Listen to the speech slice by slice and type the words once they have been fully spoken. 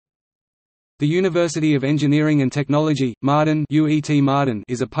The University of Engineering and Technology, Mardan (UET Mardan)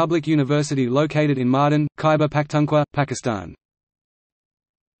 is a public university located in Mardan, Khyber Pakhtunkhwa, Pakistan.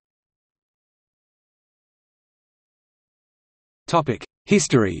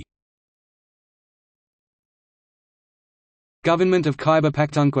 History. Government of Khyber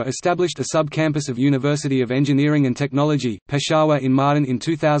Pakhtunkhwa established a sub-campus of University of Engineering and Technology, Peshawar in Mardan in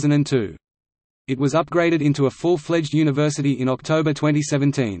 2002. It was upgraded into a full-fledged university in October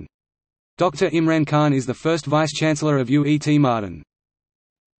 2017. Dr. Imran Khan is the first Vice-Chancellor of UET Mardan.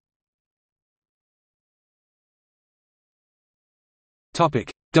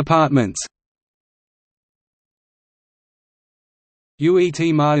 Departments.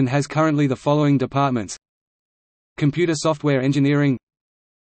 UET Mardan has currently the following departments: Computer Software Engineering,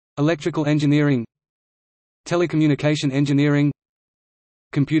 Electrical Engineering, Telecommunication Engineering,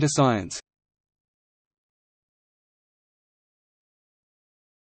 Computer Science.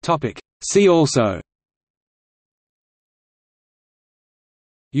 See also: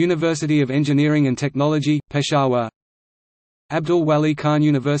 University of Engineering and Technology, Peshawar, Abdul Wali Khan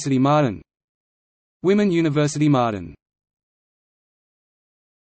University Mardan, Women University Mardan.